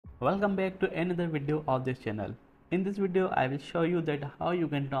Welcome back to another video of this channel. In this video I will show you that how you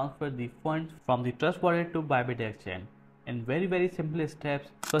can transfer the funds from the Trust Wallet to Bybit exchange in very simple steps.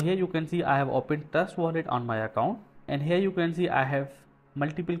 So here you can see I have opened Trust Wallet on my account, and here you can see I have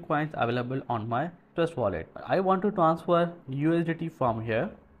multiple coins available on my Trust Wallet. I want to transfer USDT from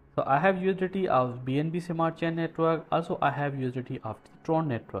here. So I have USDT of BNB Smart Chain network. Also I have USDT of the Tron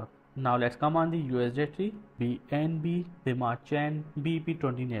network. Now let's come on the USDT BNB Smart Chain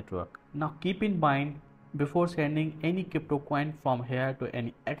BP20 network. Now keep in mind, before sending any crypto coin from here to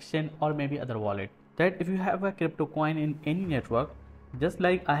any exchange or maybe other wallet, that if you have a crypto coin in any network, just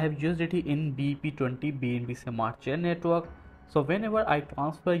like I have USDT in BP20 BNB Smart Chain network, so whenever I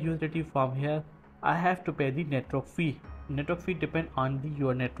transfer USDT from here, I have to pay the network fee. Network fee depend on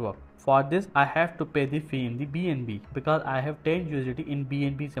your network. For this I have to pay the fee in the BNB because I have 10 USDT in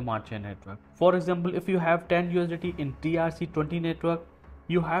BNB Smart Chain network. For example, if you have 10 USDT in TRC20 network,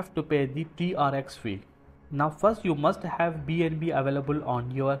 you have to pay the TRX fee. Now first you must have BNB available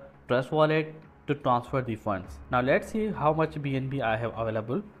on your Trust Wallet to transfer the funds. Now let's see how much BNB I have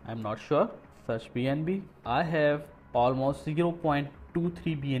available. I'm not sure. Search BNB. I have almost 0.23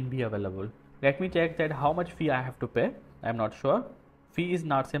 BNB available. Let me check that how much fee I have to pay. I'm not sure. Fee is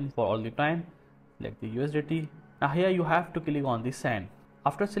not same for all the time. Select the USDT. Now here you have to click on the send.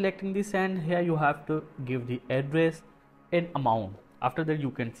 After selecting the send, here you have to give the address and amount. After that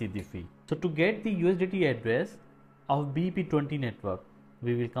you can see the fee. So to get the USDT address of BP20 network,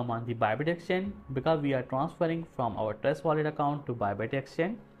 we will come on the Bybit exchange because we are transferring from our Trust Wallet account to Bybit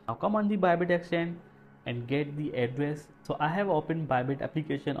exchange. Now come on the Bybit exchange and get the address. So I have opened Bybit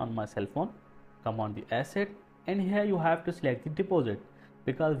application on my cell phone. Come on the asset, and here you have to select the deposit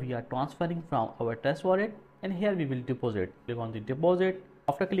because we are transferring from our Trust Wallet, and here we will deposit. Click on the deposit.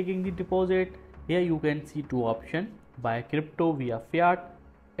 After clicking the deposit, here you can see two options: buy crypto via fiat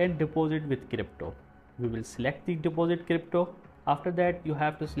and deposit with crypto. We will select the deposit crypto. After that you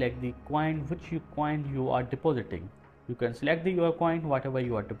have to select the coin which coin you are depositing. You can select your coin whatever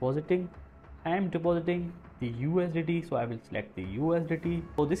you are depositing. I am depositing the USDT, so I will select the USDT.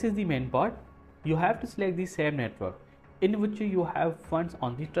 So this is the main part. You have to select the same network in which you have funds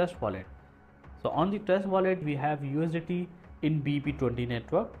on the Trust Wallet. So on the Trust Wallet we have USDT in BP20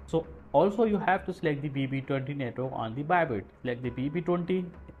 network. So also you have to select the BP20 network on the Bybit. Select the BP20.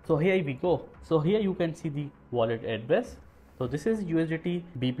 So here we go. So here you can see the wallet address. So this is USDT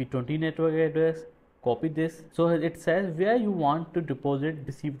BP20 network address. Copy this. So it says where you want to deposit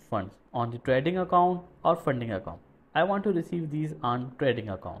received funds, on the trading account or funding account. I want to receive these on trading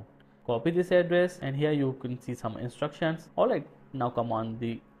account. Copy this address, and here you can see some instructions. Alright, now come on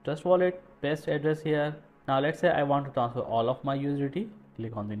the Trust Wallet, paste address here. Now let's say I want to transfer all of my USDT.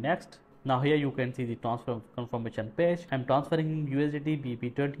 Click on the next. Now here you can see the transfer confirmation page. I'm transferring USDT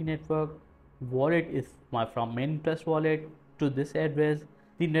BP20 network. Wallet is from main Trust Wallet to this address.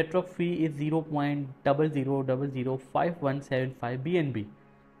 The network fee is 0.00005175 BNB,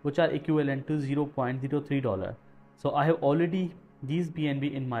 which are equivalent to $0.03. So I have already these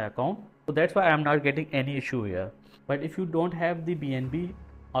BNB in my account, so that's why I am not getting any issue here. But if you don't have the BNB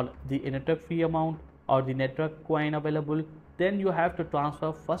or the network fee amount or the network coin available, then you have to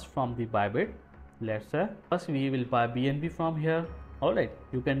transfer first from the Bybit. Let's say first we will buy BNB from here. Alright,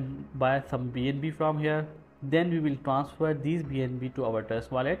 you can buy some BNB from here. Then we will transfer these BNB to our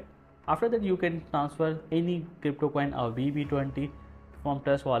Trust Wallet. After that you can transfer any crypto coin or BB20 from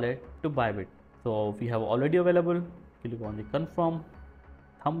Trust Wallet to Bybit. So we have already available. Click on the confirm,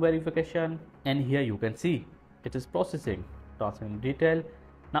 thumb verification, and here you can see it is processing, transferring detail.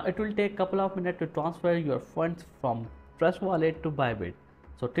 Now it will take couple of minutes to transfer your funds from Trust Wallet to Bybit.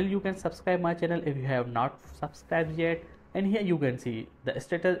 So till you can subscribe my channel if you have not subscribed yet, and here you can see the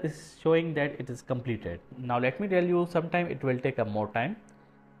status is showing that it is completed. Now let me tell you, sometime it will take more time.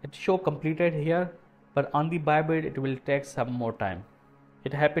 It show completed here, but on the Bybit it will take some more time.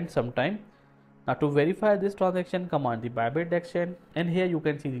 It happened sometime. Now to verify this transaction, come on the Bybit exchange, and here you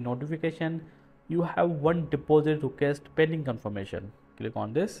can see the notification. You have one deposit request pending confirmation. Click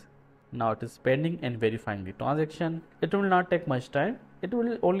on this. Now it is pending and verifying the transaction. It will not take much time. It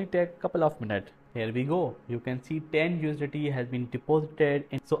will only take couple of minutes. Here we go. You can see 10 USDT has been deposited.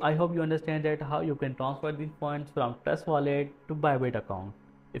 So I hope you understand that how you can transfer the funds from Trust Wallet to Bybit account.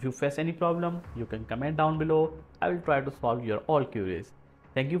 If you face any problem, you can comment down below. I will try to solve your all queries.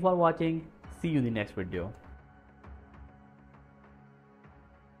 Thank you for watching. See you in the next video.